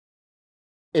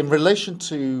In relation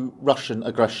to Russian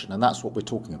aggression, and that's what we're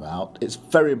talking about, it's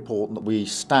very important that we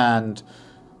stand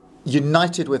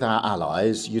united with our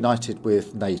allies, united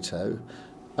with Nato.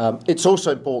 It's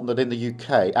also important that in the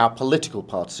UK, our political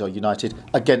parties are united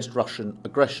against Russian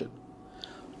aggression.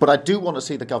 But I do want to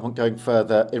see the government going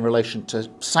further in relation to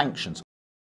sanctions.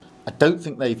 I don't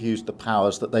think they've used the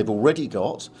powers that they've already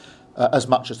got as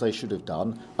much as they should have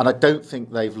done, and I don't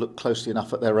think they've looked closely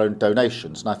enough at their own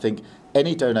donations. And I think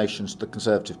any donations to the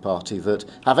Conservative Party that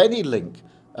have any link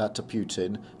to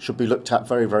Putin should be looked at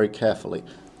very, very carefully.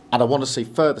 And I want to see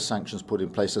further sanctions put in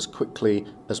place as quickly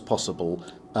as possible.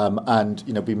 And,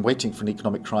 been waiting for an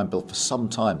economic crime bill for some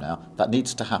time now. That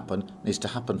needs to happen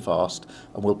fast,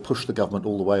 and we'll push the government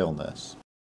all the way on this.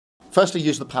 Firstly,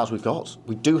 use the powers we've got.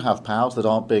 We do have powers that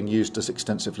aren't being used as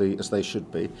extensively as they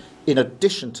should be. In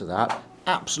addition to that,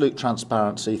 absolute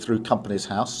transparency through Companies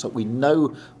House, so we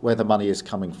know where the money is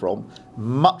coming from.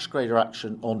 Much greater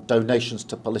action on donations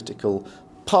to political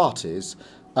parties.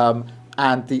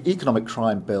 And the economic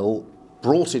crime bill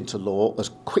brought into law as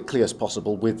quickly as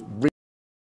possible with